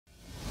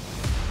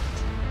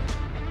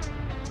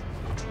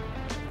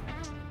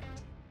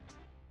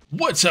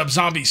What's up,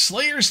 Zombie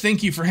Slayers?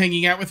 Thank you for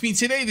hanging out with me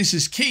today. This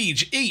is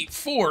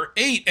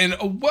Cage848,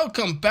 and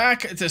welcome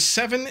back to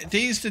 7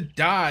 Days to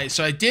Die.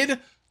 So I did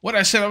what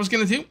I said I was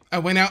going to do. I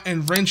went out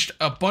and wrenched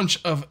a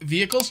bunch of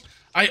vehicles.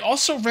 I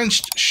also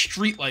wrenched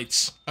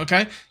streetlights,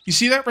 okay? You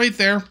see that right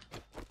there?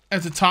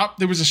 At the top,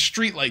 there was a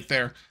streetlight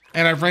there,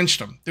 and I wrenched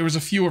them. There was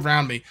a few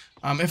around me.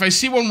 If I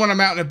see one when I'm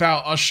out and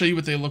about, I'll show you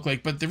what they look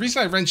like. But the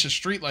reason I wrenched the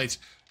streetlights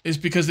is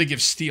because they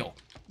give steel.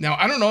 Now,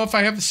 I don't know if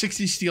I have the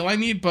 60 steel I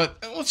need,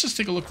 but let's just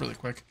take a look really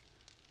quick.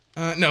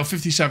 No,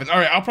 57. All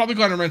right, I'll probably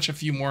go ahead and wrench a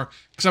few more,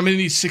 because I'm going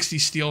to need 60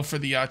 steel for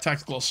the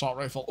tactical assault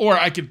rifle. Or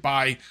I could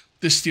buy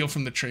this steel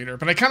from the trader.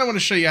 But I kind of want to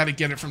show you how to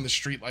get it from the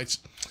streetlights.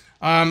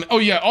 Oh,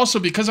 yeah, also,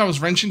 because I was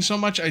wrenching so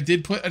much, I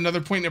did put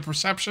another point in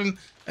perception,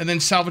 and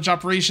then salvage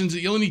operations.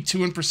 You only need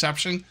 2 in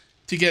perception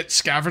to get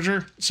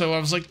scavenger. So I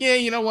was like, yeah,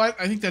 you know what?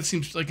 I think that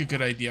seems like a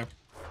good idea.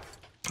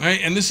 All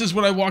right, and this is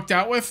what I walked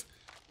out with.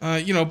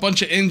 You know, a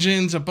bunch of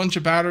engines, a bunch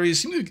of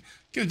batteries. Seem to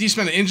get a decent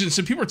amount of engines.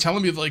 So people are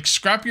telling me, like,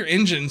 scrap your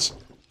engines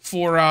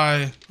for,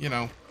 you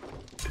know,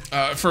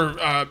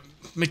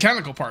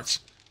 mechanical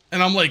parts.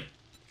 And I'm like,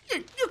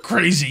 you're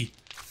crazy.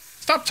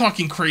 Stop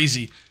talking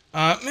crazy.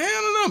 Man,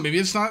 I don't know. Maybe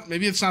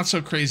it's not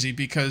so crazy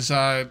because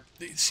there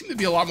seem to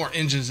be a lot more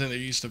engines than there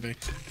used to be.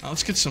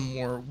 Let's get some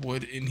more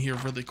wood in here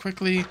really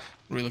quickly. What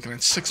are we looking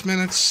at? 6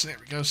 minutes. There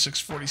we go.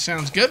 6:40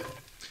 sounds good.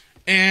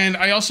 And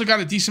I also got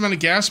a decent amount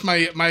of gas.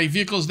 My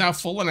vehicle is now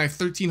full, and I have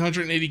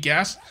 1,380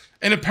 gas.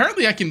 And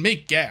apparently, I can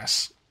make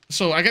gas.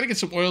 So I got to get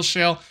some oil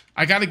shale.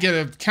 I got to get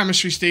a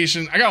chemistry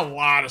station. I got a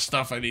lot of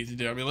stuff I need to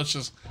do. I mean, let's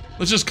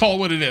just call it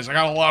what it is. I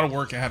got a lot of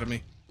work ahead of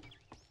me.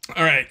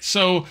 All right,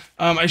 so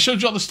I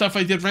showed you all the stuff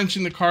I did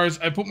wrenching the cars.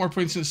 I put more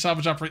points in the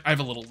salvage operation. I have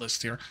a little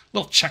list here, a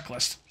little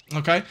checklist.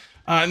 Okay,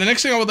 and the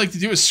next thing I would like to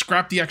do is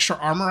scrap the extra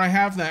armor I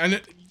have.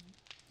 And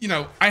you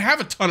know, I have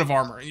a ton of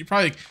armor, and you're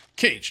probably like,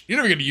 Cage, you're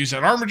never going to use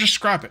that armor, just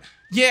scrap it.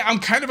 Yeah, I'm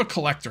kind of a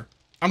collector.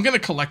 I'm going to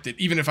collect it,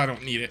 even if I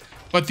don't need it.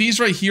 But these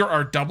right here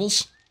are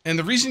doubles, and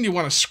the reason you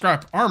want to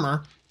scrap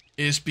armor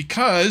is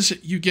because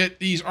you get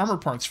these armor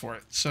parts for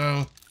it.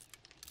 So,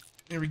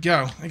 there we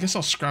go. I guess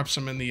I'll scrap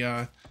some in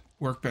the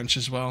workbench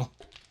as well,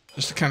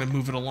 just to kind of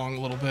move it along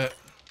a little bit.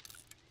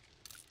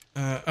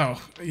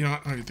 Oh, you know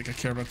what? I don't even think I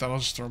care about that. I'll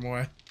just throw them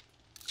away.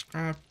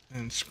 Scrap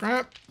and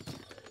scrap.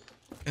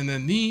 And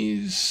then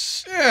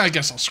these, yeah, I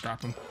guess I'll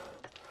scrap them.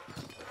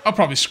 I'll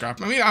probably scrap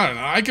them. I mean, I don't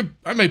know.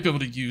 I might be able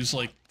to use,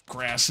 like,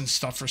 grass and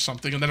stuff or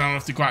something, and then I don't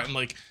have to go out and,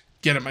 like,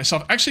 get it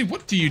myself. Actually,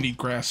 what do you need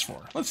grass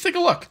for? Let's take a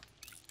look.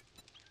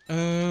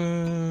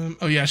 Oh,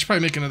 yeah, I should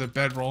probably make another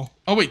bedroll.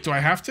 Oh, wait, do I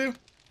have to?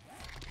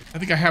 I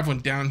think I have one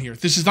down here.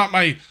 This is not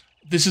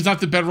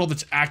the bedroll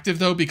that's active,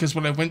 though, because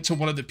when I went to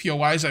one of the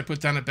POIs, I put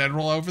down a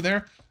bedroll over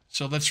there.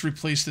 So let's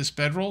replace this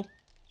bedroll.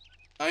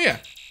 Oh, yeah.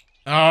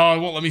 Oh, it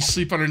won't let me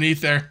sleep underneath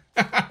there.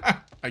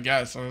 I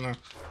guess. I don't know.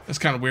 That's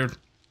kind of weird.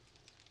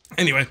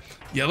 Anyway,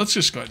 yeah, let's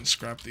just go ahead and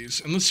scrap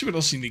these. And let's see what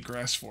else you need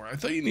grass for. I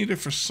thought you needed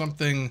for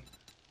something...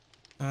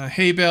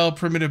 hay bale,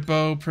 primitive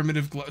bow,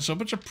 primitive glove. So a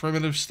bunch of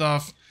primitive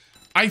stuff.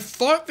 I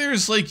thought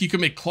there's, like, you can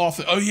make cloth...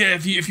 Oh, yeah,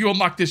 if you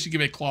unlock this, you can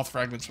make cloth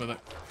fragments with it.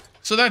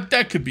 So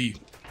that could be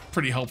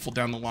pretty helpful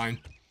down the line.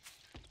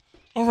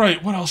 All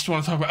right, what else do I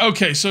want to talk about?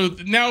 Okay, so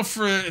now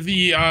for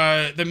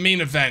the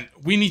main event,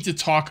 we need to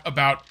talk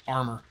about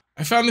armor.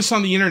 I found this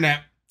on the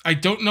internet. I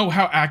don't know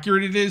how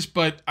accurate it is,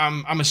 but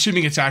I'm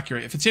assuming it's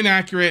accurate. If it's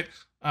inaccurate,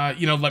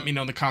 you know, let me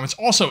know in the comments.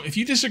 Also, if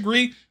you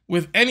disagree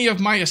with any of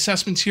my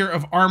assessments here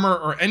of armor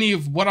or any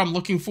of what I'm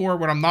looking for,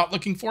 what I'm not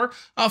looking for,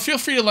 feel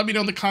free to let me know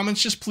in the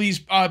comments. Just please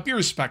be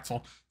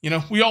respectful. You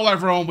know, we all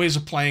have our own ways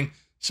of playing,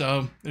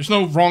 so there's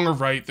no wrong or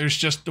right. There's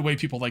just the way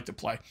people like to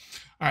play.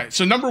 All right,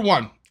 so number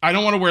one, I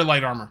don't want to wear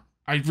light armor.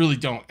 I really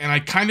don't. And I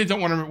kind of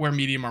don't want to wear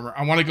medium armor.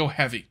 I want to go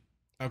heavy.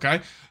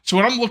 Okay, so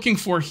what I'm looking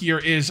for here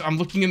is I'm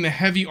looking in the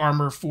heavy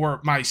armor for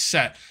my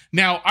set.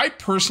 Now, I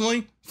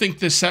personally think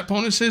the set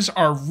bonuses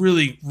are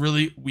really,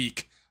 really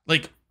weak.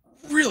 Like,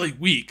 really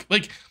weak.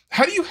 Like,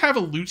 how do you have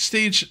a loot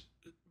stage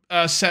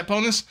set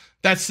bonus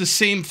that's the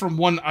same from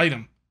one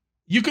item?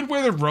 You could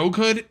wear the rogue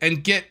hood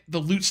and get the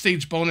loot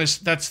stage bonus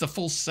that's the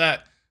full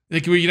set.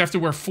 Like, where you'd have to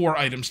wear 4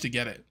 items to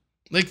get it.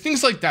 Like,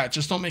 things like that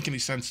just don't make any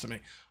sense to me.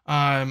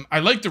 I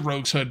like the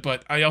rogue's hood,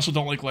 but I also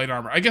don't like light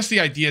armor. I guess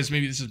the idea is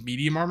maybe this is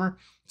medium armor.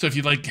 So if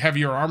you like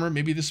heavier armor,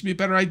 maybe this would be a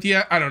better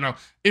idea. I don't know.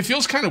 It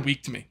feels kind of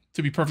weak to me,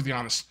 to be perfectly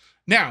honest.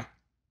 Now,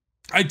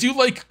 I do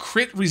like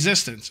crit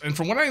resistance. And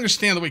from what I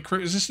understand, the way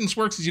crit resistance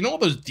works is, you know, all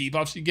those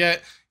debuffs you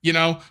get, you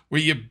know, where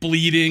you're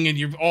bleeding and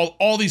you're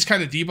all these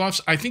kind of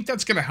debuffs. I think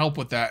that's going to help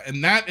with that.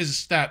 And that is a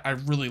stat I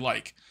really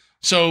like.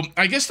 So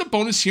I guess the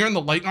bonus here in the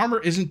light armor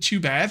isn't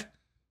too bad.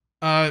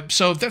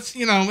 So that's,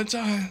 you know, it's,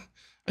 I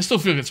still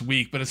feel like it's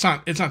weak, but it's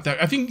not that.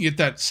 I think you get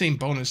that same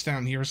bonus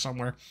down here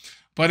somewhere.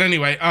 But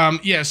anyway,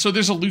 yeah, so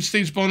there's a loot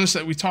stage bonus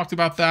that we talked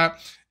about that.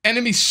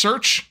 Enemy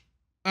search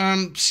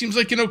seems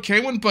like an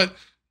okay one, but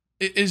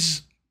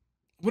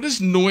what is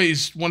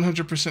noise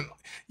 100%?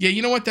 Yeah,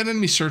 you know what? That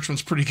enemy search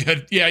one's pretty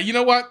good. Yeah, you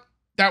know what?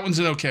 That one's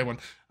an okay one.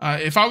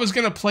 If I was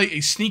going to play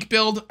a sneak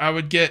build, I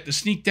would get the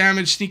sneak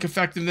damage, sneak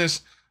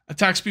effectiveness,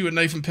 Attack speed with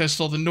knife and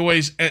pistol. The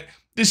noise.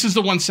 This is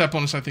the one set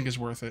bonus I think is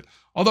worth it.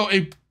 Although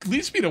it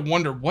leads me to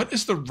wonder, what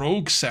is the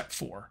rogue set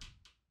for?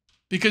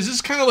 Because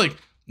it's kind of like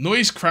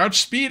noise,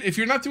 crouch, speed. If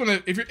you're not doing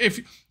a,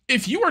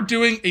 if you are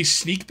doing a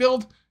sneak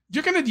build,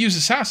 you're gonna use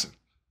assassin.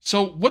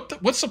 So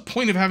what's the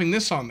point of having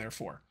this on there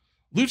for?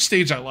 Loot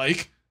stage I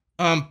like.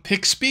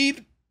 Pick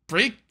speed,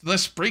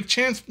 less break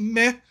chance,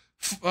 meh.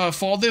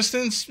 Fall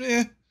distance,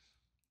 meh.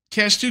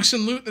 Cash dukes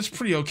and loot, that's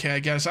pretty okay, I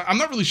guess. I'm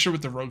not really sure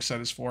what the rogue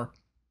set is for.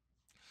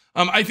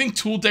 I think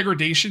tool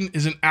degradation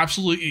is an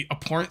absolutely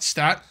abhorrent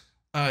stat.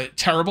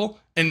 Terrible.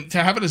 And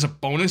to have it as a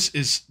bonus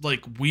is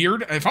like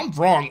weird. If I'm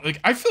wrong, like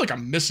I feel like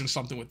I'm missing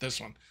something with this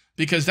one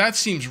because that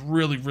seems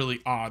really,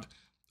 really odd.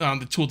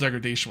 The tool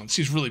degradation one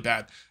seems really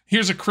bad.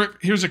 Here's a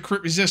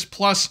crit resist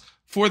plus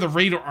for the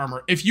Raider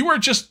armor. If you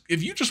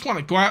just want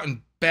to go out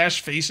and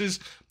bash faces,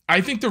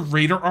 I think the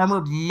Raider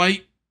armor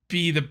might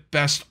be the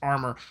best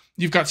armor.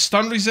 You've got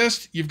stun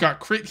resist, you've got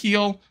crit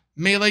heal,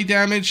 melee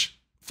damage,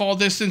 fall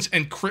distance,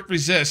 and crit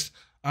resist.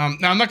 Now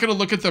I'm not going to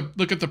look at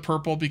the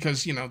purple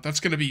because that's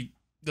going to be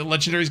the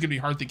legendary is going to be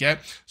hard to get.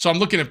 So I'm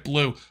looking at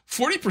blue.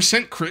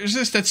 40% crit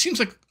resist. That seems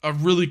like a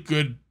really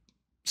good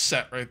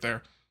set right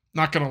there.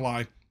 Not going to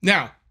lie.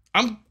 Now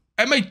I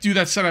might do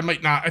that set. I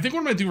might not. I think what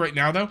I'm going to do right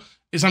now though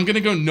is I'm going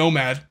to go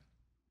nomad.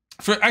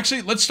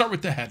 Actually, let's start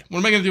with the head. What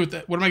am I going to do with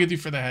that? What am I going to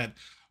do for the head?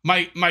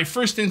 My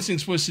first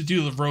instance was to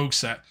do the rogue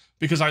set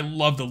because I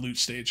love the loot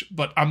stage,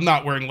 but I'm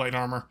not wearing light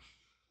armor.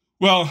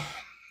 Well,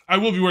 I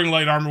will be wearing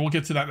light armor. We'll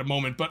get to that in a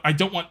moment, but I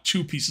don't want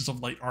 2 pieces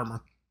of light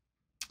armor.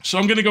 So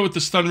I'm going to go with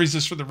the stun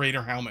resist for the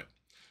Raider helmet.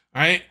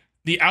 All right.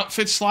 The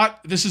outfit slot,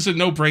 this is a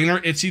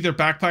no-brainer. It's either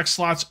backpack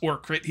slots or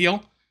crit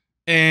heal.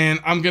 And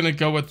I'm going to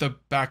go with the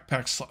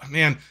backpack slot.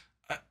 Man,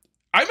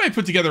 I might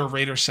put together a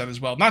Raider set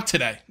as well. Not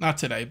today,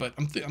 but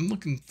I'm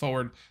looking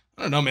forward.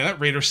 I don't know, man. That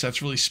Raider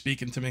set's really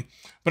speaking to me.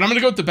 But I'm going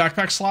to go with the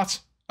backpack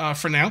slots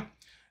for now.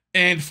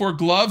 And for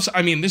gloves,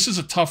 I mean, this is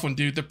a tough one,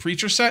 dude. The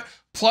Preacher set,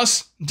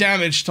 plus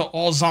damage to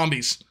all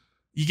zombies.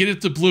 You get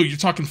it to blue, you're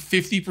talking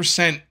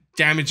 50%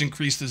 damage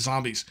increase to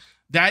zombies.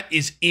 That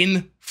is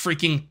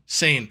freaking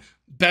insane.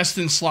 Best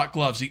in slot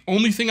gloves. The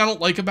only thing I don't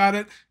like about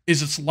it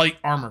is its light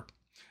armor.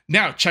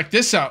 Now, check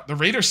this out. The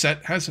Raider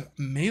set has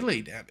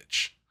melee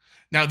damage.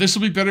 Now, this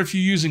will be better if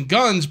you're using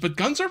guns, but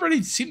guns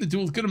already seem to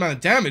do a good amount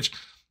of damage.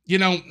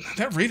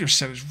 That Raider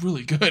set is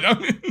really good. I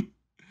mean,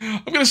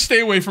 I'm going to stay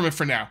away from it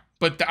for now,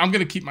 but I'm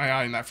going to keep my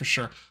eye on that for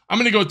sure. I'm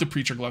going to go with the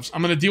Preacher gloves.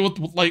 I'm going to deal with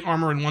light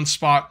armor in one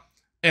spot,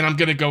 and I'm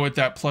going to go with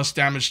that plus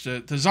damage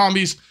to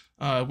zombies,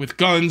 with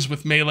guns,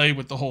 with melee,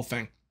 with the whole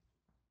thing.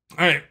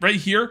 All right, right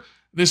here,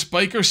 this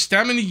biker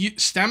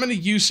stamina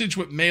usage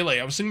with melee.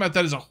 I was thinking about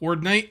that as a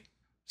Horde Knight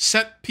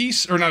set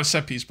piece, or not a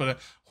set piece, but a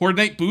Horde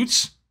Knight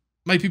boots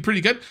might be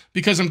pretty good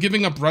because I'm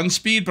giving up run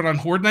speed, but on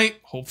Horde Knight,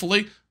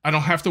 hopefully, I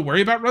don't have to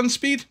worry about run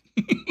speed.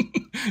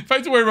 If I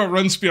have to worry about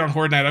run speed on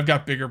Horde Knight, I've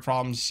got bigger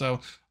problems. So,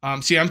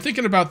 see, I'm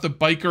thinking about the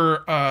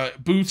biker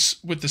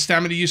boots with the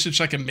stamina usage,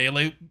 like a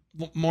melee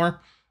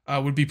more,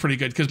 would be pretty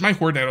good because my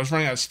Horde Knight, I was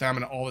running out of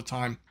stamina all the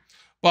time.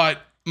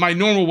 But my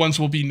normal ones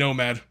will be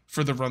nomad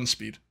for the run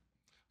speed.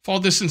 Fall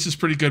distance is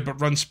pretty good,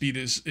 but run speed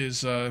is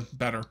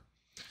better.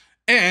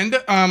 And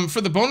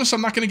for the bonus,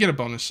 I'm not going to get a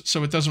bonus,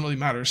 so it doesn't really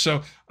matter.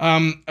 So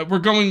we're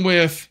going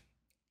with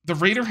the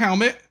Raider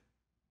helmet,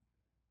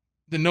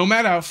 the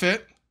nomad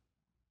outfit,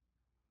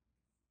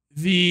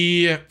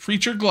 the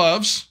Preacher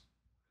gloves,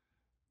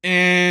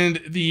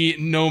 and the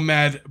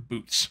nomad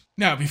boots.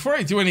 Now, before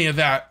I do any of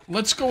that,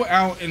 let's go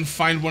out and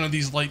find one of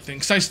these light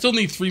things. I still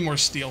need 3 more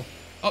steel.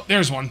 Oh,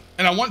 there's one.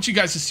 And I want you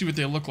guys to see what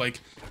they look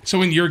like.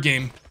 So in your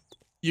game,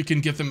 you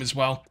can get them as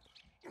well.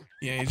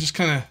 Yeah, you just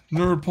kind of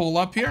nerd pull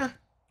up here.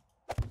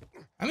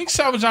 I think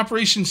Salvage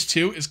Operations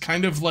 2 is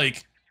kind of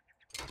like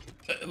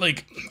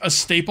a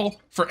staple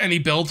for any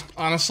build,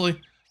 honestly.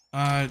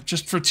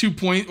 Just for 2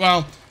 points.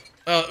 Well,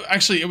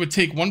 actually, it would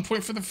take 1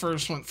 point for the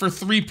first one. For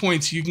 3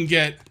 points, you can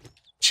get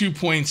 2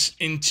 points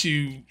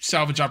into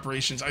Salvage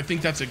Operations. I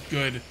think that's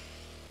good.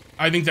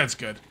 I think that's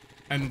good.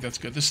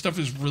 This stuff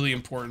is really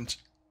important.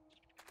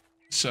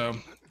 So,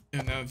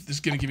 if this is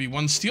going to give you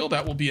 1 steel,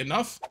 that will be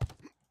enough.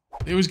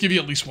 They always give you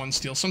at least 1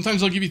 steel.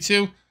 Sometimes they'll give you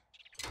 2,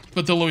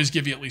 but they'll always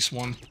give you at least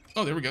 1.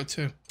 Oh, there we go,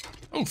 2.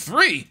 Oh,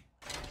 3!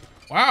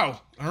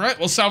 Wow. All right,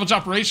 well, Salvage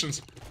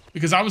Operations.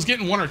 Because I was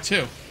getting 1 or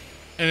 2.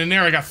 And in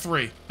there, I got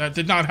 3. That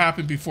did not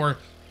happen before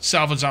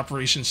Salvage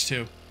Operations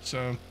 2.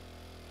 So,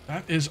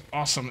 that is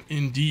awesome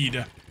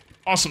indeed.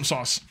 Awesome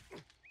sauce.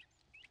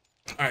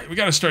 All right, we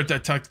got to start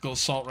that tactical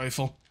assault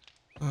rifle.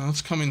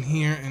 Let's come in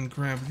here and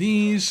grab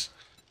these.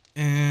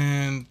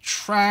 And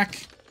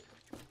track.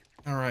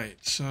 All right,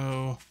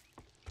 so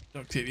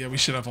duct tape. Yeah, we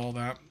should have all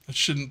that. It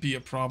shouldn't be a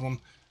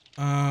problem.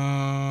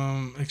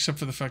 Except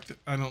for the fact that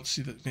I don't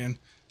see that, man.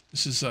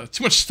 This is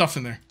too much stuff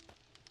in there.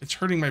 It's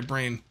hurting my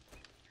brain.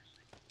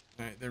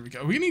 All right, there we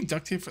go. We need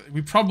duct tape.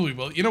 We probably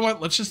will. You know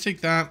what? Let's just take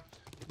that.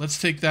 Let's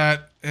take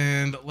that,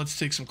 and let's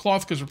take some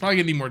cloth because we're probably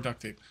gonna need more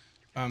duct tape.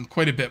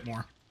 Quite a bit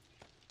more.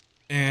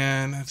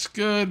 And that's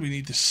good. We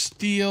need the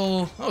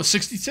steel. Oh,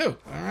 62. All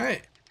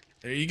right.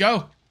 There you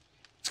go.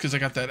 It's because I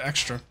got that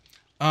extra.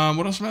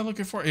 What else am I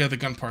looking for? Yeah, the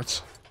gun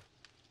parts.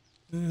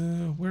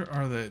 Where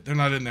are they? They're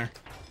not in there.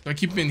 Do I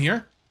keep them in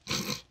here?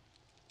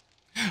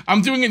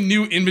 I'm doing a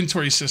new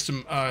inventory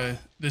system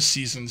this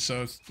season,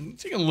 so it's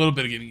taking a little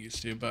bit of getting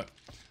used to, but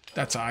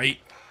that's alright.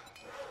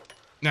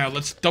 Now,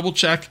 let's double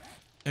check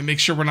and make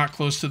sure we're not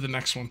close to the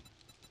next one.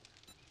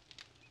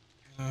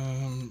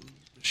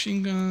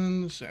 Machine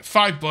guns.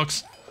 5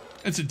 books.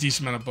 That's a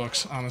decent amount of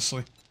books,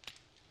 honestly.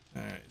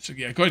 Alright, so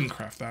yeah, go ahead and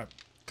craft that.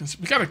 Because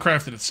we gotta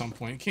craft it at some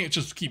point. You can't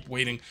just keep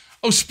waiting.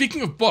 Oh,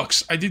 speaking of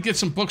books, I did get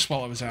some books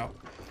while I was out.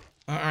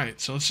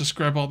 Alright, so let's just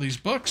grab all these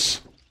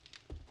books.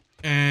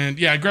 And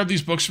yeah, I grabbed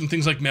these books from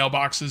things like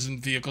mailboxes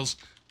and vehicles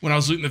when I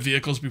was looting the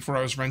vehicles before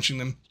I was wrenching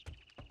them.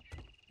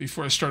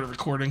 Before I started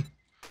recording.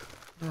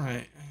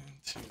 Alright,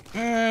 and do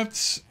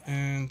that,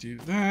 and do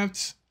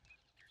that,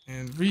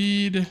 and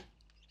read.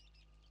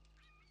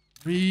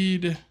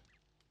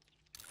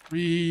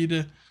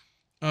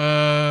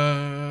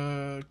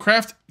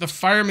 Craft the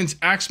fireman's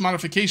axe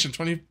modification,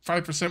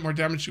 25% more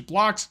damage to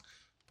blocks.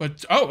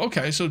 But, oh,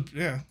 okay, so,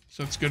 yeah,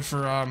 so it's good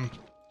for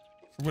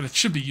what it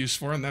should be used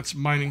for, and that's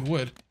mining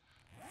wood.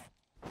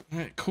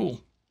 Alright,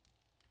 cool.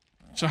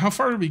 So how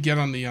far did we get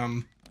on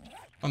the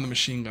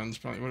machine guns?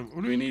 Probably,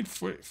 what do we need?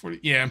 40,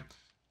 yeah,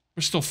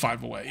 we're still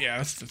 5 away. Yeah,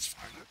 that's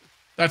fine.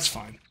 That's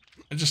fine.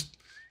 I just,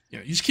 you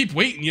know, you just keep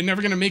waiting. You're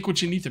never going to make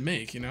what you need to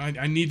make, you know?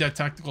 I need that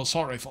tactical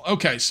assault rifle.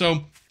 Okay,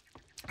 so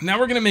now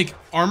we're going to make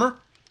armor,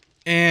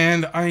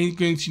 and I'm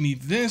going to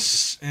need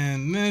this,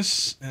 and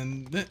this,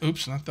 and this.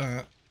 Oops, not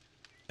that.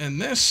 And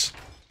this.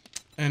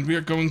 And we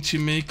are going to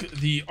make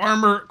the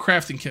armor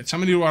crafting kits. How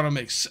many do I want to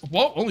make?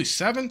 Whoa, only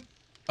 7?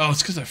 Oh,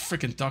 it's because of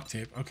freaking duct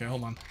tape. Okay,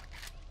 hold on.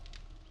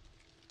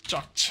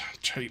 Duct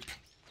tape.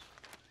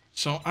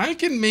 So I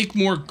can make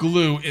more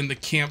glue in the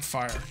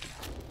campfire.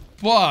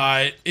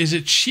 But is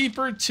it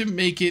cheaper to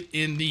make it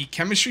in the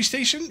chemistry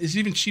station? Is it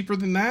even cheaper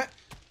than that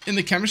in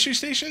the chemistry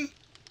station?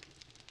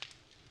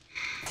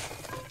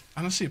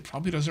 Honestly, it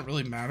probably doesn't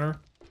really matter.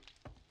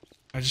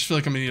 I just feel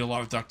like I'm going to need a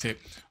lot of duct tape.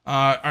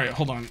 Alright,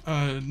 hold on.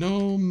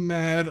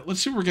 Nomad.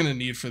 Let's see what we're going to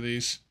need for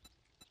these.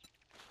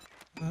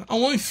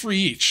 Oh, only 3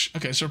 each.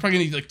 Okay, so we're probably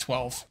going to need like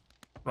 12,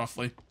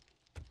 roughly.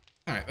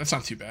 Alright, that's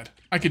not too bad.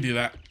 I could do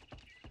that.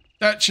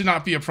 That should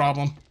not be a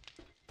problem.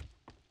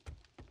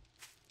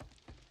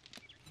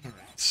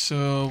 Alright,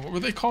 so what were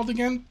they called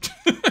again?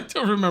 I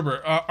don't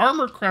remember.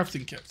 Armor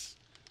crafting kits.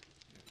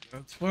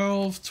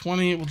 12,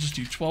 20. We'll just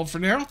do 12 for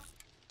now.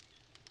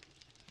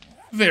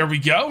 There we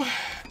go.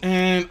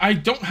 And I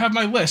don't have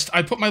my list.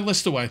 I put my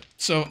list away,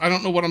 so I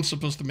don't know what I'm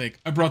supposed to make.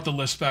 I brought the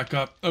list back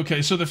up.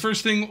 Okay, so the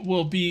first thing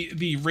will be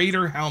the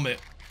Raider helmet.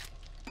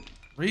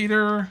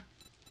 Raider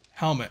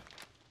helmet.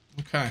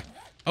 Okay.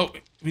 Oh,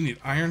 we need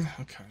iron.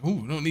 Okay. Oh,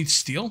 we don't need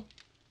steel?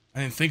 I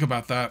didn't think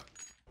about that.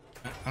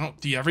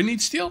 Do you ever need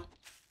steel?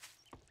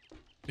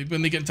 Maybe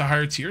when they get into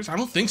higher tiers? I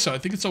don't think so. I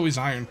think it's always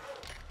iron.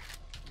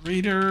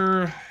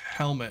 Raider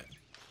helmet.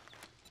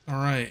 All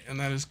right, and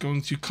that is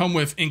going to come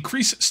with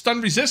increased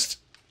stun resist,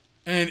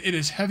 and it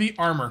is heavy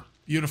armor.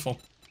 Beautiful.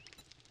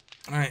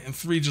 All right, and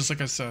 3, just like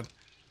I said.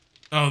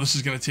 Oh, this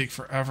is going to take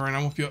forever, and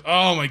I won't be able...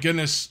 Oh, my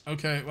goodness.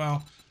 Okay,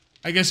 well,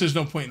 I guess there's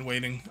no point in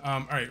waiting.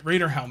 All right,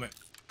 Raider helmet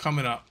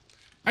coming up.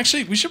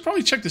 Actually, we should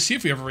probably check to see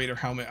if we have a Raider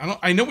helmet.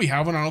 I know we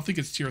have one. I don't think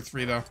it's tier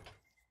 3, though.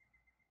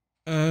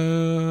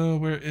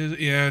 Where is it?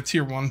 Yeah,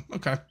 tier 1.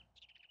 Okay.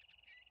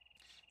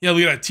 Yeah,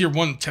 look at that. Tier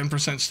 1,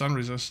 10% stun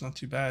resist. Not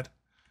too bad.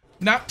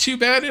 Not too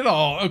bad at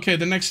all. Okay,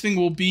 the next thing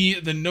will be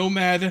the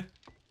Nomad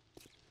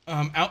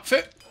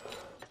outfit.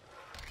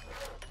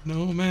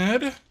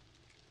 Nomad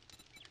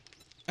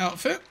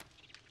outfit.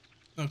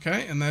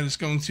 Okay, and that is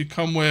going to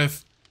come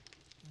with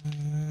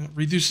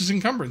reduces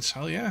encumbrance.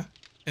 Hell yeah.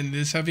 And it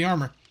is heavy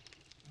armor.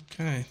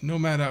 Okay,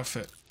 Nomad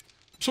outfit.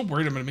 I'm so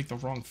worried I'm going to make the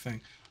wrong thing.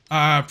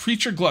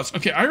 Preacher gloves.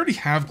 Okay, I already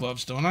have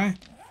gloves, don't I?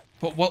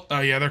 But what? Oh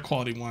yeah, they're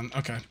quality 1.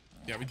 Okay.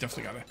 Yeah, we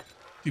definitely got to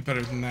do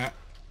better than that.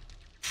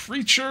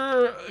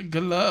 Preacher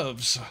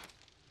gloves.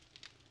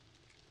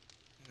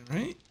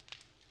 Alright.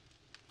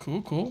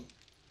 Cool, cool.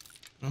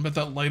 I don't know about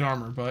that light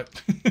armor,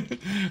 but...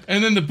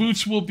 And then the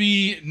boots will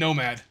be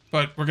Nomad,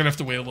 but we're going to have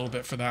to wait a little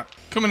bit for that.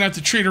 Coming out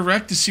to Trader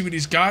Rec to see what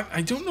he's got.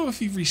 I don't know if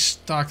he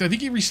restocked. I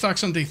think he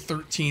restocks on day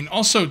 13.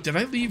 Also, did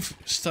I leave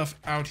stuff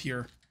out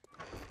here?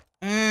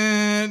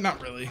 Not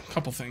really. A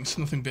couple things.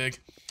 Nothing big.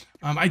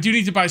 I do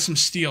need to buy some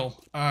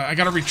steel. I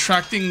got a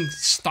retracting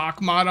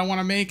stock mod I want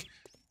to make.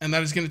 And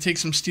that is going to take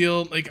some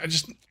steel. Like,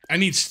 I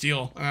need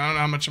steel. I don't know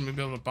how much I'm going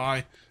to be able to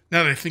buy.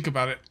 Now that I think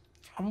about it,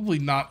 probably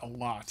not a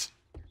lot.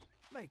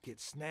 Make it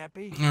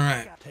snappy. All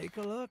right. Take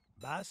a look.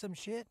 Buy some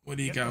shit. What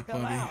do you got,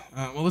 buddy?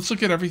 Well, let's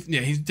look at everything.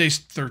 Yeah, he's day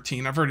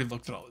 13. I've already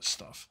looked at all this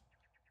stuff.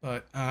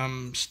 But,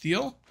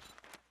 steel?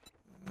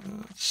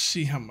 Let's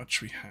see how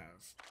much we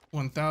have.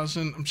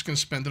 1,000. I'm just going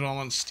to spend it all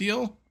on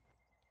steel.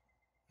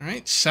 All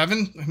right,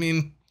 7. I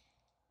mean...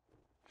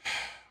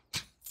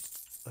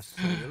 A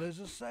sale is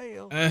a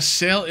sale. A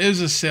sale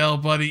is a sale,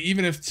 buddy.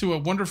 Even if to a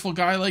wonderful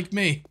guy like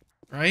me.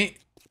 Right?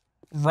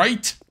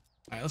 Right?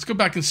 All right, let's go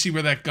back and see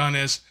where that gun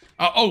is.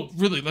 Oh,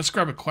 really? Let's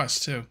grab a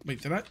quest, too.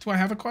 Wait, do I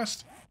have a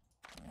quest?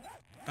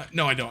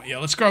 No, I don't. Yeah,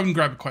 let's go out and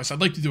grab a quest.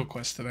 I'd like to do a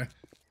quest today.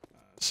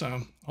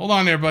 So, hold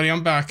on there, buddy.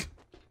 I'm back.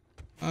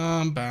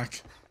 I'm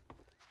back.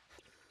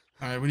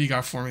 Alright, what do you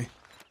got for me?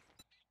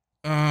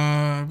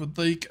 Would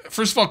like...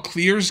 First of all,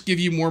 clears give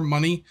you more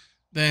money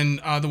than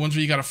the ones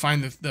where you gotta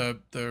find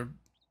the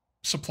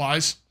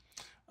supplies.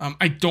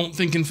 I don't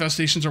think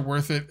infestations are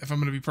worth it, if I'm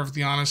gonna be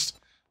perfectly honest.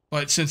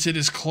 But since it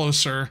is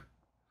closer...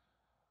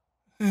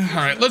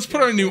 Alright, let's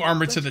put our new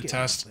armor to the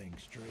test.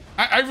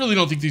 I really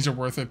don't think these are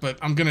worth it, but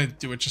I'm gonna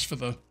do it just for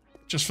the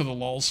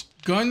lulz.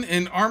 Gun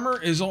and armor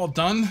is all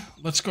done.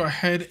 Let's go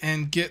ahead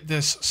and get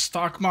this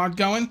stock mod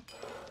going.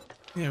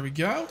 There we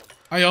go.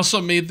 I also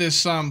made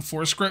this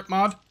force grip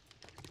mod.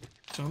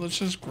 So let's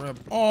just grab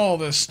all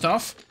this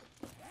stuff.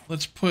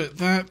 Let's put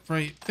that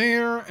right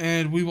there,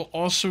 and we will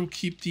also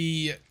keep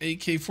the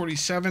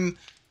AK-47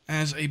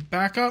 as a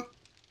backup.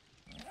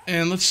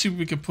 And let's see what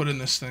we can put in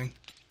this thing.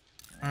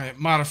 Alright,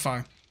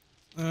 modify.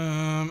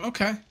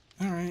 Okay.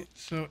 Alright,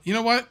 so, you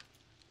know what?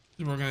 This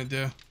is what we're gonna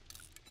do. I'm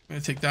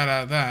gonna take that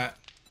out of that.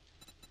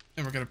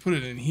 And we're gonna put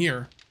it in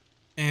here.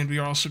 And we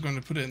are also going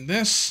to put it in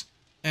this.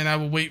 And I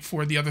will wait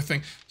for the other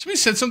thing. Somebody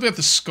said something about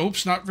the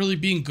scopes not really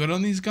being good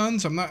on these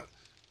guns. I'm not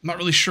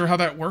really sure how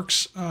that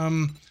works.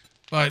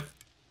 But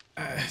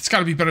it's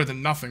gotta be better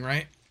than nothing,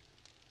 right?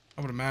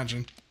 I would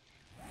imagine.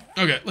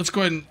 Okay, let's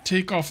go ahead and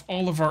take off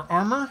all of our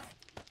armor.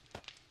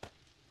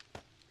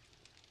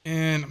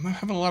 And I'm not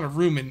having a lot of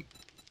room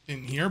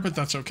in here, but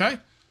that's okay.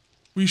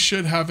 We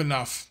should have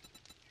enough.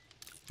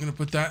 I'm going to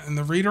put that in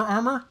the Raider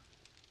armor,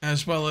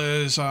 as well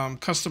as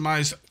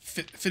customized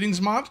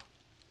fittings mod.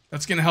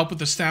 That's going to help with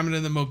the stamina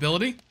and the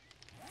mobility.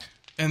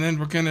 And then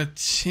we're going to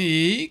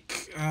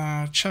take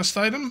chest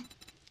item,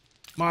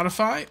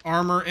 modify,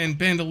 armor, and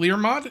bandolier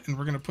mod. And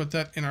we're going to put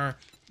that in our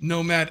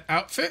nomad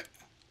outfit.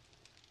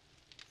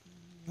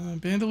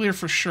 Bandolier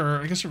for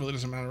sure. I guess it really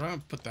doesn't matter.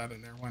 I'll put that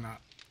in there. Why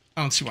not?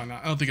 I don't see why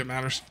not. I don't think it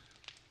matters.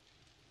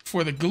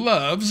 For the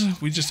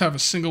gloves, we just have a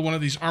single one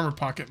of these armor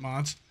pocket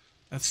mods.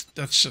 That's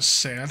just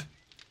sad.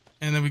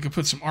 And then we could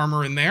put some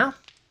armor in there.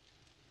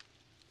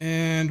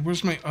 And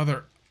where's my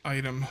other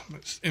item? My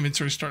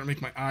inventory's starting to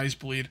make my eyes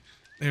bleed.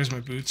 There's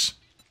my boots.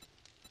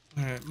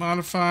 Alright,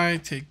 modify,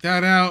 take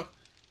that out.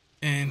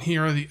 And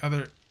here are the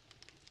other...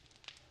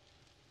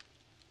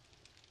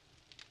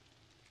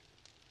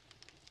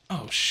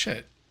 Oh,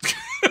 shit.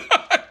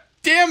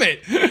 Damn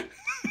it!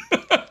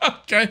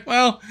 Okay,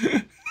 well.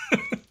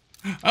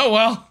 Oh,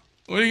 well.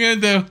 What are you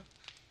gonna do?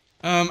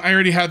 I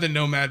already had the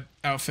Nomad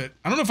outfit.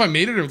 I don't know if I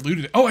made it or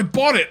looted it. Oh, I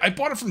bought it! I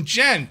bought it from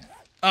Jen!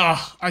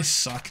 Ugh, I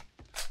suck.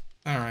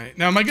 Alright,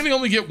 now am I gonna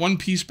only get one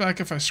piece back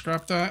if I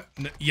scrap that?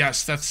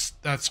 Yes,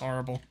 that's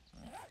horrible.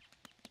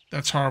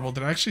 That's horrible.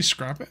 Did I actually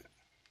scrap it?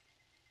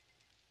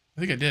 I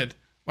think I did.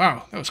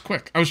 Wow, that was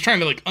quick. I was trying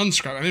to, like,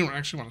 unscrap it. I didn't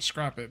actually want to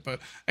scrap it, but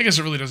I guess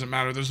it really doesn't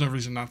matter. There's no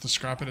reason not to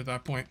scrap it at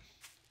that point.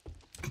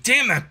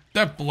 Damn,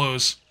 that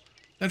blows.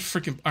 That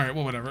freaking... Alright,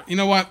 well, whatever. You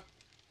know what?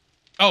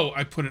 Oh,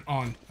 I put it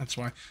on. That's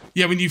why.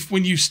 Yeah, when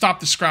you stop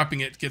the scrapping,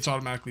 it gets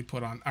automatically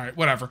put on. Alright,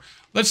 whatever.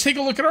 Let's take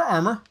a look at our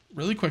armor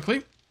really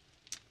quickly.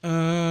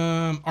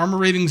 Armor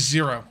rating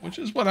 0, which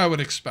is what I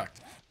would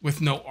expect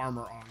with no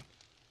armor on.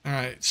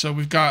 Alright, so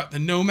we've got the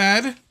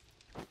Nomad.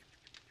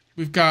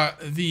 We've got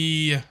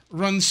the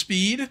run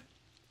speed.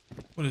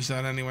 What is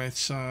that anyway?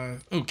 It's, oh,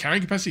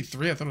 carrying capacity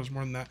 3? I thought it was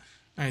more than that.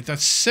 Alright,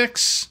 that's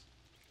 6.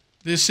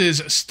 This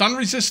is stun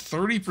resist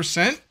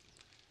 30%.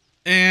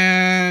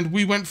 And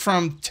we went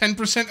from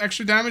 10%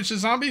 extra damage to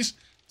zombies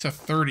to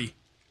 30.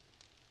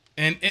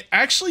 And it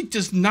actually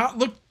does not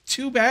look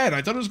too bad.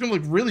 I thought it was going to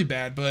look really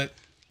bad, but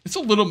it's a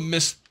little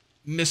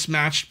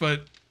mismatched,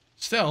 but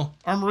still.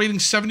 Armor rating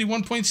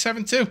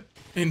 71.72.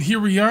 And here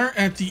we are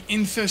at the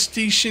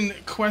infestation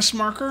quest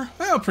marker.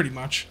 Well, pretty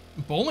much.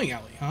 Bowling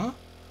alley, huh?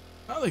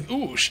 I like,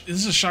 ooh, this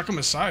is a Shaka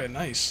Messiah.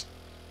 Nice.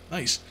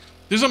 Nice.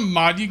 There's a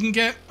mod you can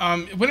get.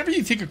 Whenever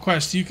you take a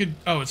quest, you could...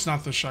 Oh, it's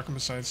not the Shaka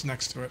Messiah. It's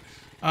next to it.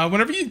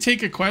 Whenever you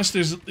take a quest,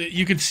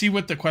 you can see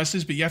what the quest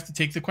is, but you have to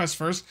take the quest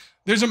first.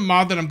 There's a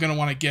mod that I'm going to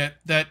want to get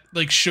that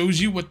like shows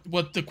you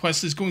what the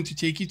quest is going to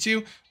take you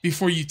to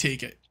before you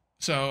take it.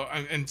 So,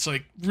 and it's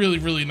like really,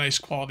 really nice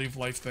quality of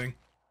life thing.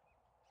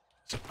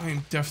 So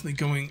I'm definitely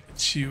going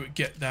to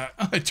get that.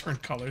 I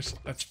turned colors.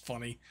 That's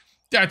funny.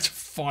 That's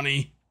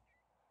funny.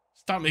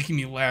 Stop making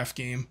me laugh,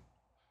 game.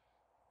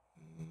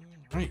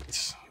 All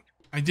right.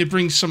 I did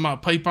bring some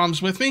pipe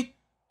bombs with me.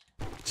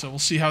 So we'll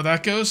see how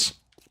that goes.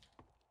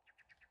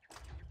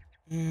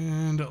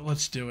 And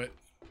let's do it.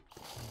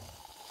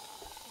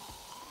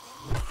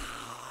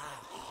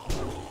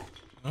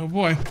 Oh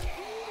boy.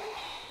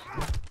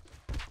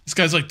 This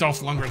guy's like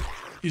Dolph Lundgren.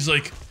 He's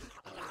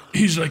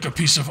like a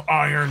piece of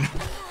iron.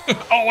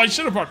 Oh, I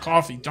should have brought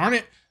coffee. Darn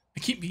it. I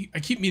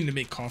keep meaning to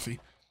make coffee.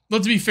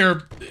 But to be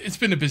fair, it's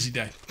been a busy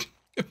day.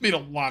 I've made a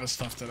lot of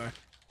stuff today.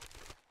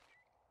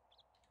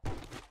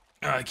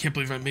 I can't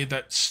believe I made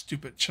that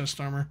stupid chest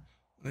armor.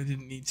 I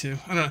didn't need to.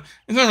 I don't know.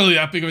 It's not really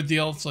that big of a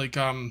deal. It's like,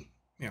 you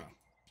know,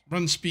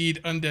 run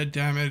speed, undead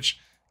damage,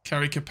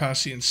 carry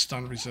capacity, and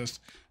stun resist.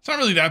 It's not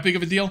really that big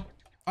of a deal,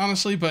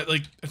 honestly, but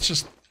like it's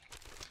just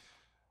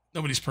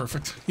nobody's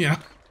perfect, you know?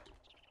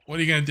 What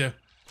are you gonna do?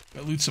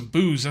 Gotta loot some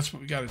booze, that's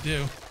what we gotta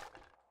do.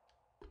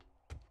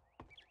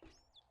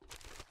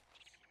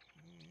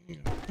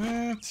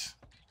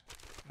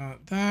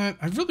 Got that.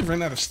 I really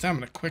ran out of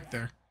stamina quick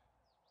there.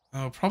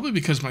 Oh, probably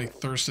because my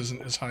thirst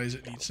isn't as high as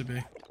it needs to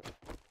be.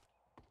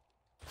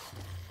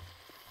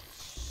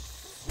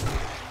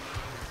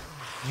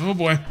 Oh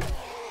boy.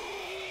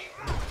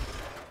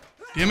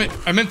 Damn it.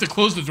 I meant to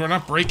close the door,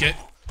 not break it.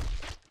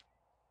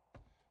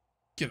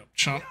 Get up,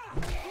 chump.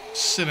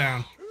 Sit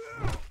down.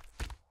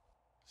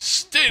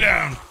 Stay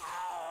down.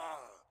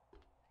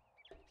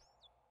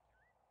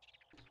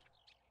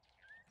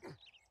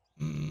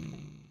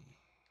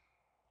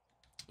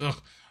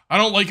 Ugh. I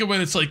don't like it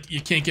when it's like you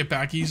can't get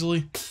back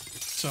easily.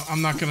 So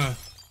I'm not gonna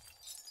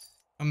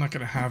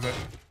have it.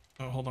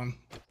 Oh, hold on.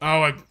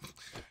 Oh,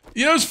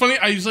 you know, it's funny.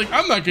 I was like,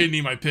 I'm not gonna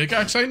need my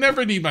pickaxe. I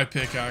never need my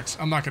pickaxe.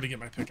 I'm not gonna get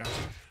my pickaxe.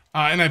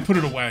 And I put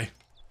it away.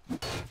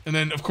 And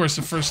then, of course,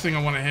 the first thing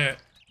I want to hit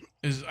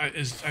is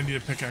I need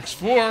a pickaxe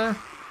for.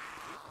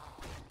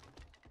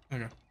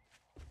 Okay.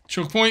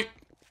 Choke point.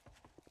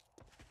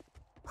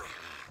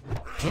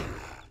 Oh.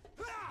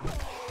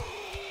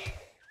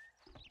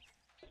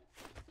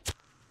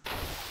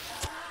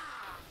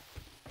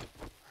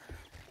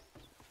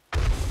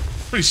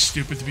 Pretty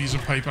stupid to be using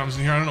pipe bombs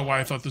in here. I don't know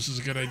why I thought this was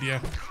a good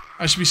idea.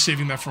 I should be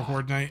saving that for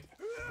Horde Night.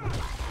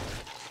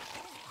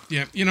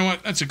 Yeah, you know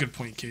what? That's a good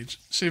point, Cage.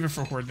 Save it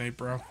for Horde Night,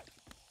 bro.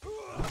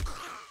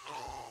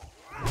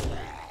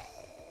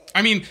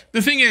 I mean,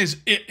 the thing is,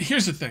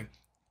 here's the thing.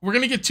 We're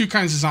going to get two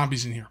kinds of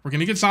zombies in here. We're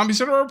going to get zombies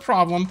that are a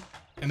problem,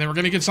 and then we're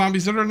going to get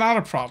zombies that are not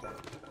a problem.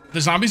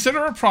 The zombies that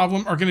are a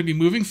problem are going to be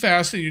moving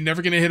fast, and you're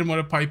never going to hit them with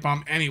a pipe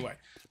bomb anyway.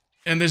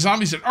 And the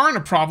zombies that aren't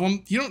a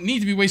problem, you don't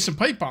need to be wasting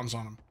pipe bombs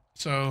on them.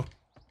 So...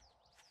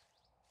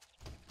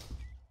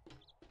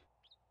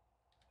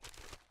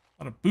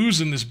 a lot of booze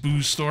in this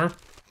booze store.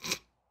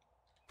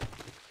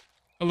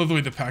 I love the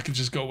way the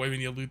packages go away when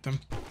you loot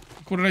them.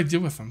 Like, what did I do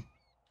with them?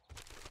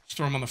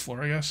 Store them on the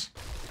floor, I guess.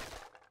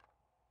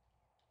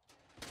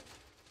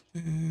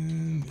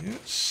 And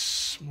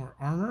yes, more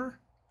armor.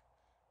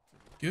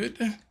 Good.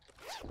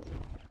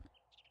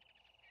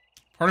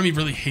 Part of me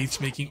really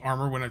hates making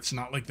armor when it's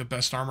not like the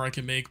best armor I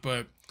can make,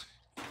 but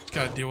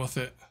gotta deal with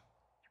it.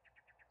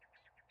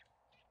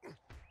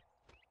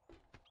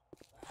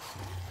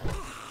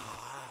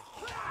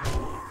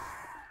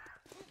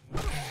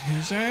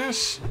 His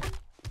ass.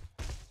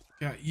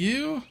 Got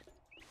you.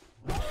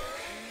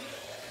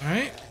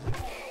 Alright.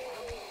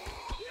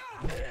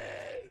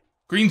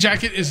 Green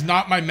jacket is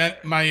not my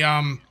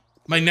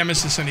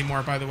nemesis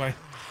anymore, by the way.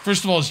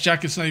 First of all, his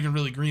jacket's not even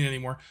really green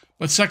anymore.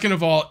 But second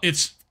of all,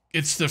 it's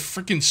the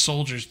freaking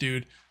soldiers,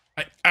 dude.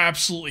 I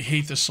absolutely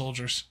hate the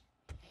soldiers.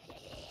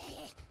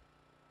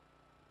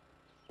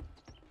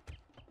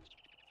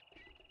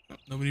 Oh,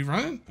 nobody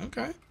running?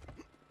 Okay.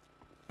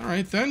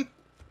 Alright then.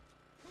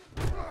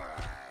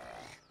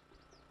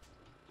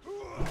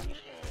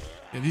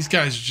 Yeah, these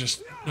guys are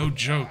just no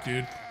joke,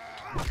 dude.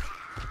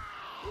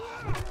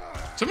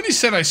 Somebody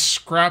said I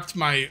scrapped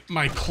my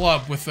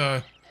club with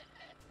a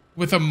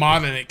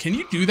mod in it. Can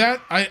you do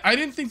that? I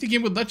didn't think the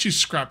game would let you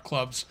scrap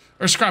clubs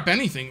or scrap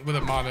anything with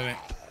a mod in it.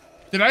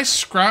 Did I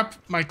scrap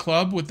my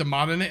club with the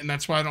mod in it, and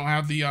that's why I don't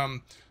have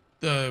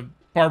the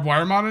barbed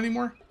wire mod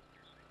anymore?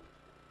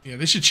 Yeah,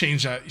 they should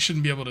change that. You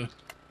shouldn't be able to.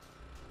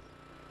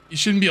 You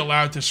shouldn't be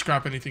allowed to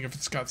scrap anything if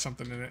it's got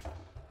something in it.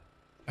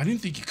 I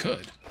didn't think you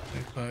could,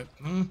 but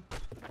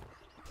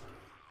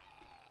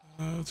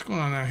what's going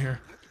on out here?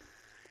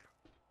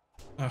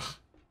 Ugh.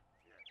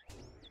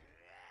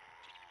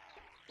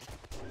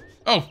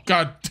 Oh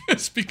God!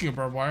 Speaking of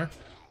barbed wire,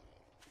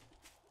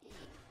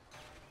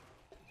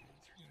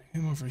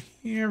 him over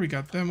here. We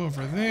got them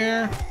over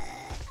there.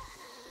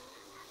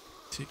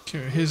 Take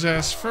care of his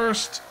ass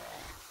first.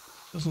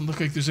 Doesn't look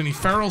like there's any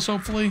ferals.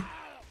 Hopefully,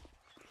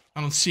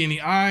 I don't see any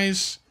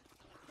eyes.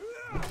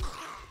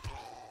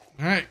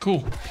 Alright,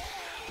 cool.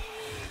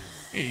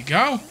 There you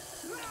go.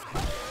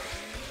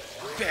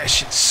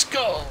 Bashing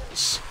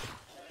skulls.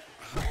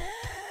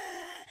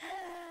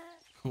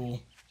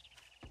 Cool.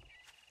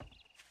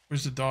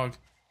 Where's the dog?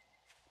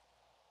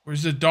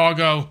 Where's the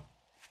doggo?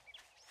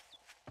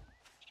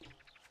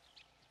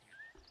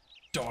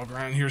 Dog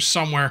around here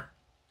somewhere.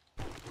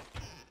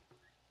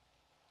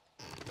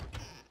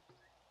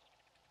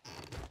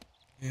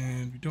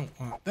 And we don't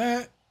want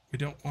that. We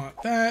don't want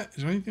that.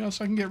 Is there anything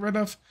else I can get rid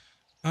of?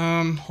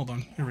 Hold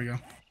on. Here we go.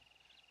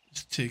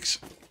 This takes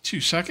 2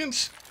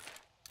 seconds.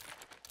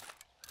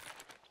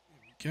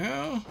 There we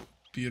go.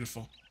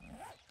 Beautiful.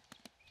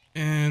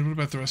 And what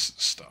about the rest of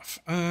the stuff?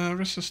 The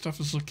rest of the stuff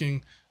is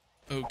looking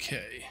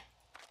okay.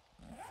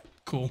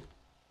 Cool.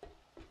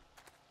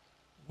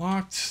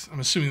 Locked. I'm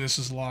assuming this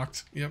is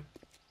locked. Yep.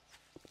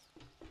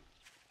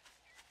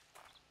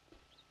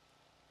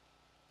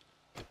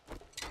 A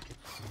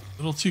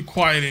little too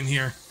quiet in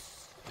here.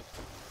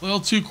 A little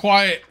too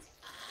quiet.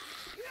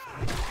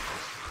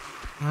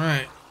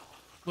 Alright.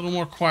 A little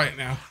more quiet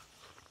now.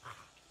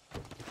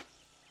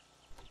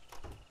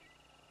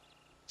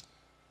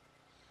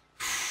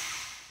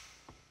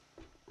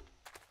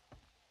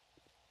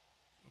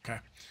 Okay.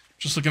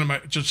 Just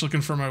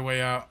looking for my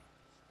way out.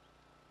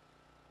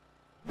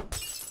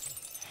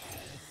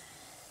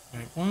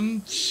 Okay,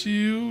 1,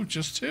 2,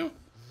 just 2?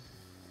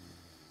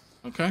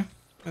 Okay.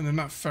 And they're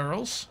not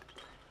ferals.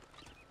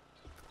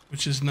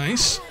 Which is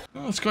nice.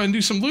 Well, let's go ahead and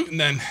do some looting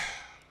then.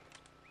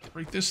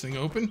 Break this thing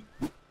open.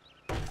 What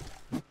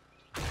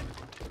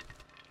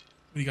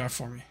do you got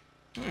for me?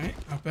 Alright,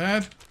 not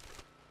bad.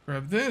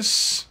 Grab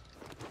this.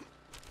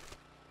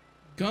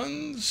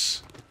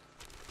 Guns.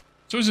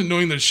 It's always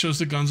annoying that it shows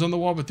the guns on the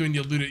wall, but then when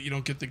you loot it, you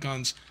don't get the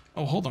guns.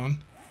 Oh, hold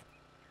on.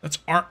 That's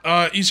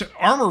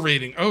armor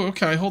rating. Oh,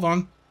 okay, hold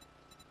on.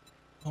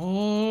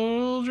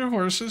 Hold your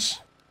horses.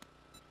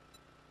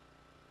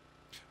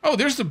 Oh,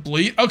 there's the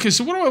bleed. Okay,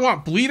 so what do I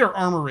want? Bleed or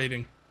armor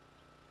rating?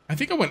 I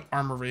think I went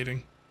armor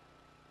rating.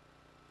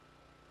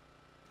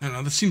 I don't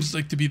know, this seems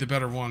like to be the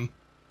better one.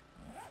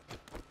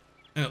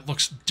 And it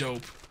looks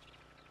dope.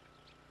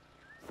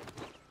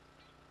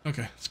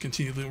 Okay, let's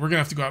continue looting. We're gonna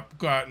have to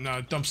go out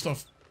and dump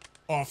stuff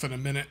off in a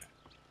minute.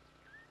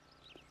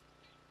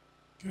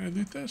 Can I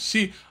loot this?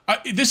 See,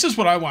 this is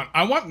what I want.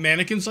 I want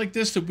mannequins like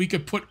this that we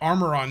could put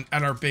armor on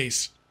at our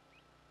base.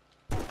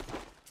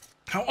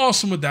 How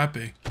awesome would that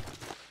be?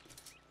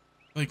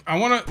 Like, I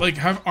want to, like,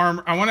 have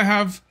armor. I want to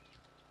have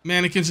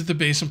mannequins at the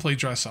base and play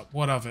dress up.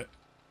 What of it?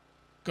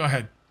 Go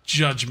ahead.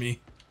 Judge me.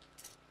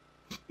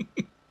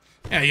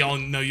 Yeah, y'all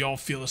know y'all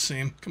feel the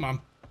same. Come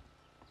on.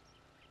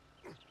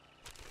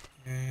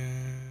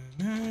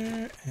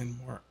 And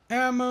more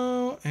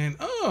ammo. And,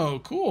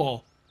 oh,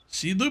 cool.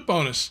 Seed loot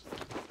bonus.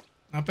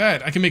 Not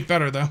bad. I can make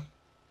better, though.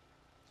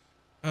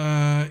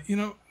 You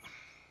know,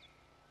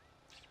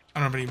 I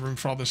don't have any room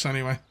for all this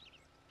anyway.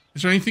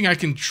 Is there anything I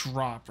can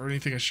drop or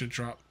anything I should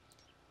drop?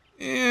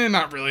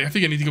 Not really. I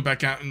think I need to go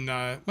back out and,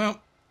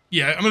 well,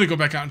 yeah, I'm going to go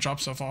back out and drop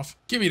stuff off.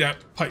 Give me that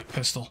pipe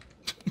pistol.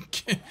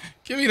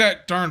 Give me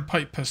that darn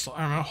pipe pistol.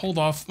 I don't know, hold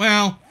off.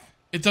 Well,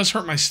 it does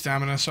hurt my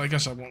stamina, so I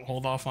guess I won't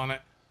hold off on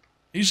it.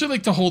 I usually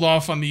like to hold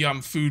off on the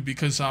food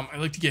because I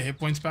like to get hit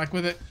points back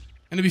with it.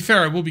 And to be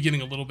fair, I will be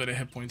getting a little bit of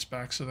hit points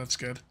back, so that's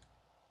good.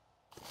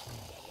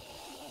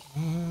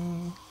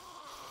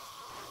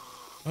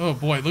 Oh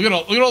boy, look at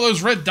all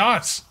those red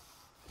dots.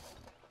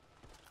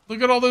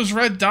 Look at all those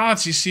red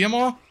dots. You see them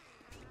all?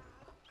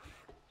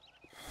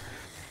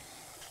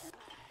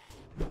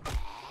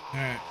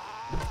 Alright.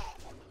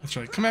 That's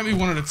right. Come at me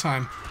one at a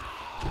time.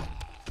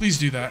 Please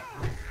do that.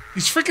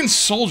 These freaking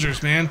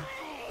soldiers, man.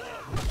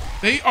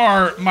 They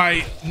are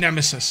my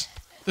nemesis.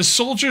 The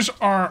soldiers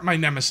are my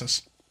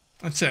nemesis.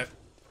 That's it.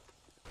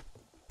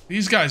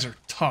 These guys are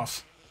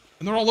tough.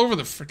 And they're all over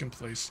the freaking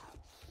place.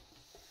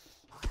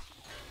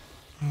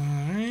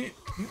 Alright.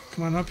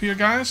 Come on up here,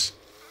 guys.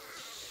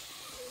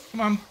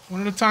 Come on.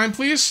 One at a time,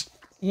 please.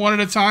 One at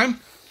a time.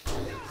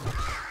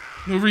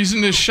 No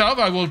reason to shove.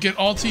 I will get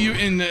all to you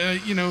in,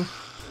 you know,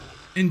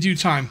 in due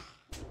time.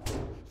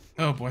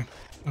 Oh, boy.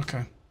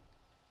 Okay.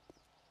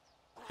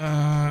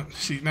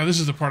 See, now this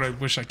is the part I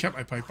wish I kept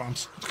my pipe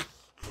bombs.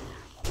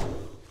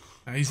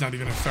 Nah, he's not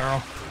even a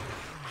feral.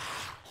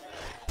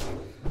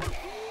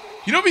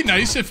 You know what'd be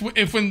nice if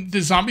when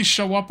the zombies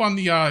show up on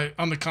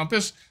the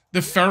compass, the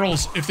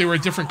ferals, if they were a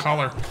different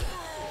color.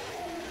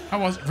 How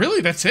was it?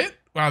 Really? That's it?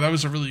 Wow, that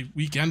was a really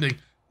weak ending.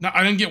 No,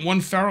 I didn't get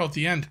one feral at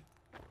the end.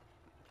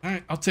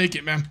 Alright, I'll take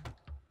it, man.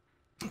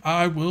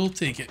 I will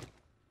take it.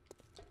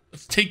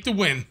 Let's take the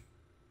win.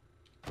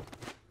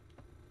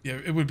 Yeah,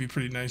 it would be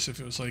pretty nice if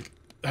it was like,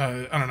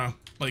 I don't know,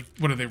 like,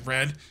 what are they,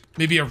 red?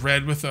 Maybe a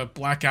red with a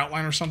black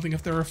outline or something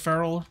if they're a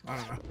feral. I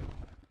don't know.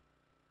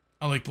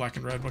 I like black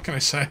and red, what can I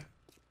say?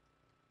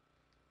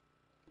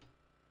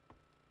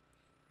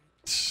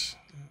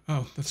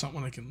 Oh, that's not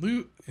one I can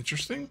loot.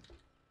 Interesting.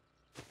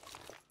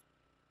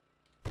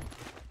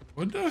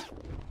 What the?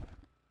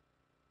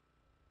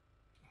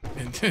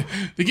 And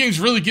the game's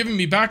really giving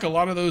me back a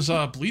lot of those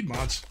bleed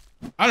mods.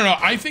 I don't know.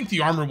 I think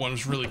the armor one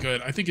was really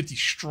good. I think it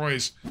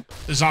destroys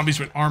the zombies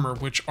with armor,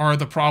 which are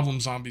the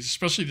problem zombies,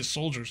 especially the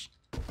soldiers.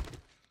 All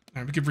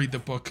right, we could read the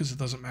book because it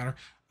doesn't matter.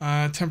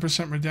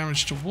 10% more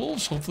damage to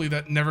wolves. Hopefully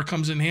that never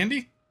comes in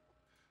handy.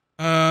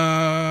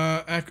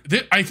 I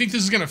think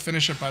this is going to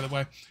finish it, by the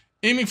way.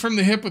 Aiming from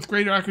the hip with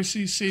greater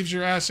accuracy saves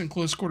your ass in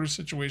close quarter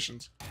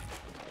situations.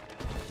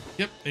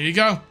 Yep, there you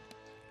go.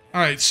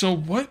 All right, so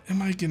what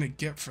am I going to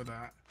get for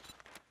that?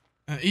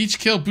 Each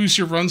kill boosts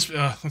your runs.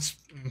 That's...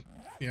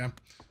 yeah.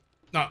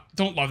 No,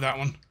 don't love that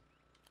one.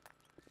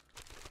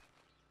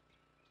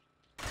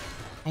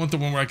 I want the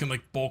one where I can,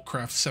 like, bulk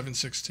craft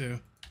 762.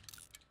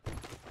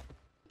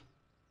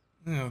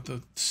 Oh,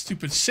 the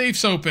stupid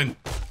safe's open.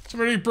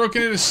 Somebody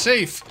broken into a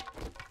safe.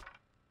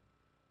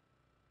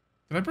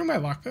 Did I bring my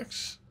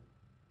lockpicks?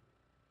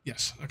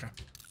 Yes, okay.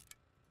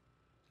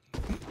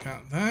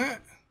 Got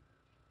that.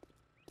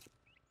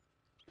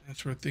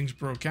 That's where things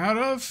broke out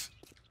of.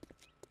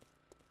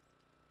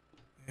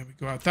 And we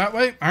go out that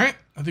way. All right,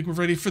 I think we're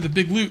ready for the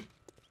big loot.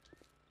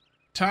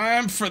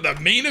 Time for the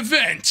main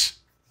event.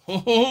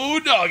 Oh,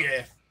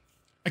 doggy.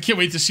 I can't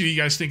wait to see what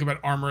you guys think about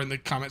armor in the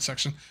comment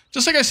section.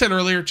 Just like I said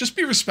earlier, just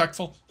be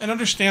respectful and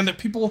understand that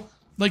people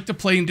like to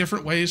play in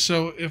different ways.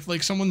 So if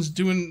like someone's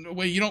doing a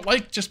way you don't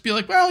like, just be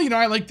like, well, you know,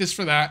 I like this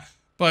for that,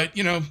 but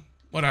you know,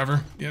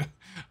 whatever. Yeah,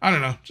 I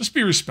don't know. Just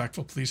be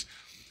respectful, please.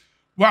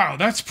 Wow,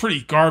 that's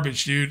pretty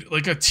garbage, dude.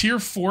 Like a tier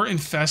 4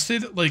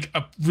 infested, like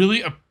a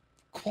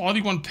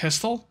quality 1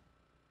 pistol.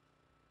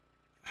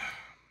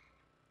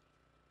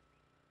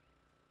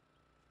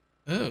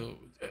 Oh,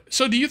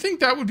 so do you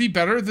think that would be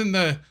better than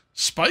the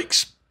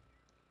spikes?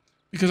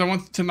 Because I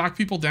want to knock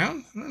people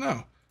down? I don't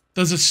know.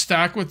 Does it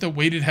stack with the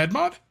weighted head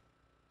mod?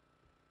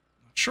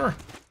 Not sure.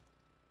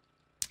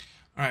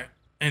 All right,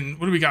 and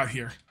what do we got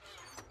here?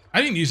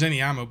 I didn't use any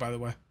ammo, by the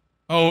way.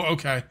 Oh,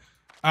 okay.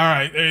 All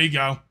right, there you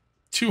go.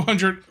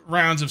 200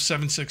 rounds of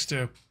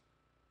 7.62.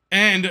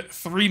 And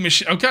 3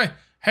 machine. Okay,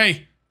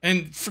 hey,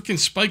 and freaking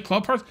spike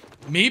club parts.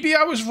 Maybe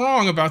I was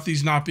wrong about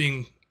these not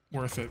being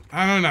worth it.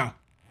 I don't know.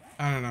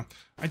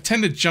 I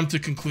tend to jump to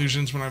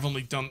conclusions when I've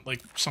only done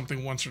like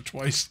something once or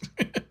twice.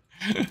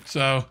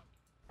 So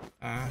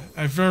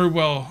I very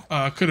well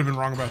could have been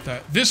wrong about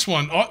that. This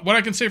one, what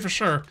I can say for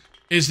sure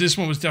is this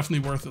one was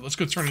definitely worth it. Let's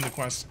go turn in the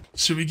quest.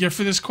 So we get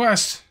for this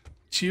quest,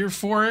 tier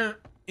 4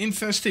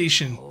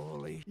 infestation.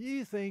 Holy,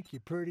 you think you're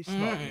pretty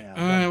smart now.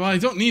 Well, I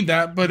don't need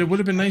that, but it would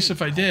have been nice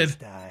if I did.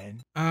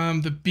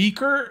 The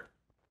beaker.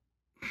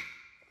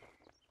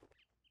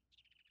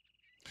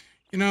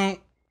 You know,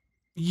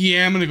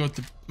 yeah, I'm gonna go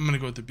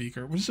with the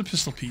beaker. What does the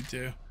pistol Pete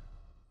do?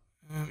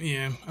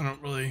 Yeah, I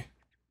don't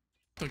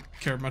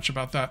care much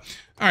about that.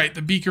 All right,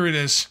 the beaker it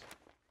is.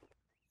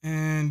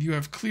 And you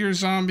have clear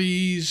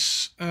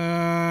zombies. You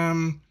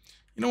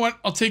know what?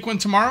 I'll take one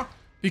tomorrow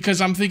because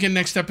I'm thinking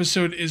next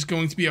episode is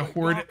going to be a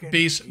horde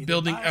base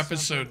building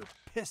episode.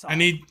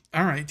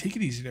 All right, take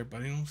it easy there,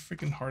 buddy. Don't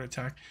freaking heart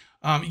attack.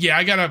 Yeah,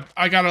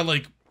 I gotta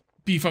like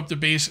beef up the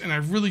base, and I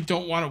really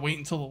don't want to wait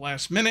until the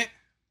last minute.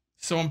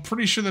 So I'm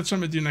pretty sure that's what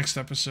I'm gonna do next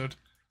episode.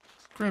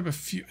 Grab a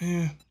few.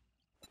 I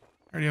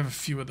already have a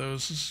few of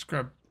those. Let's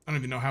grab. I don't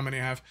even know how many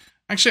I have.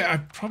 Actually, I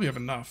probably have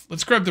enough.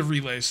 Let's grab the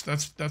relays.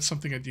 That's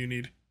something I do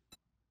need.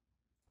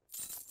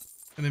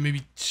 And then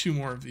maybe 2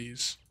 more of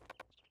these,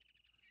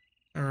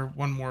 or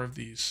 1 more of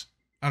these.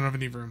 I don't have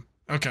any room.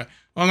 Okay.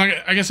 Well,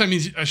 I guess that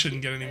means I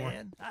shouldn't get any more.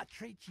 All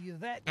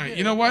right.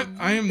 You know what?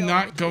 I am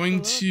not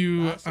going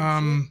to.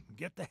 I'm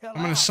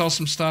gonna sell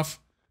some stuff.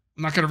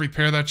 I'm not gonna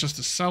repair that just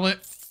to sell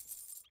it.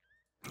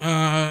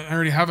 I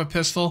already have a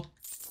pistol.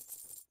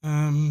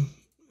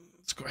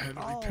 Let's go ahead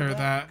and repair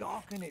that.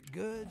 Gawking at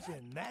goods,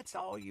 and that's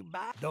all you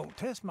buy. Don't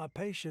test my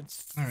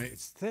patience. All right.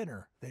 It's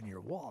thinner than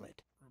your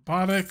wallet.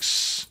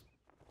 Robotics.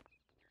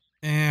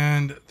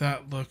 And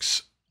that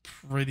looks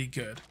pretty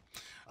good.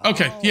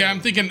 Okay, yeah, I'm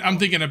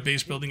thinking a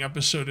base building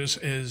episode is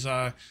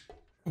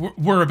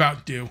we're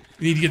about due.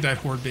 We need to get that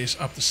horde base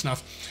up to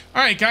snuff.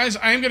 All right, guys,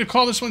 I am going to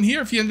call this one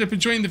here. If you ended up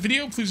enjoying the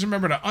video, please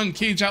remember to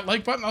uncage that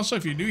like button. Also,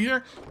 if you're new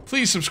here,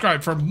 please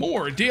subscribe for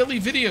more daily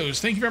videos.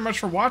 Thank you very much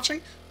for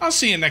watching. I'll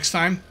see you next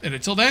time. And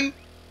until then,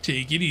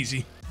 take it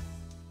easy.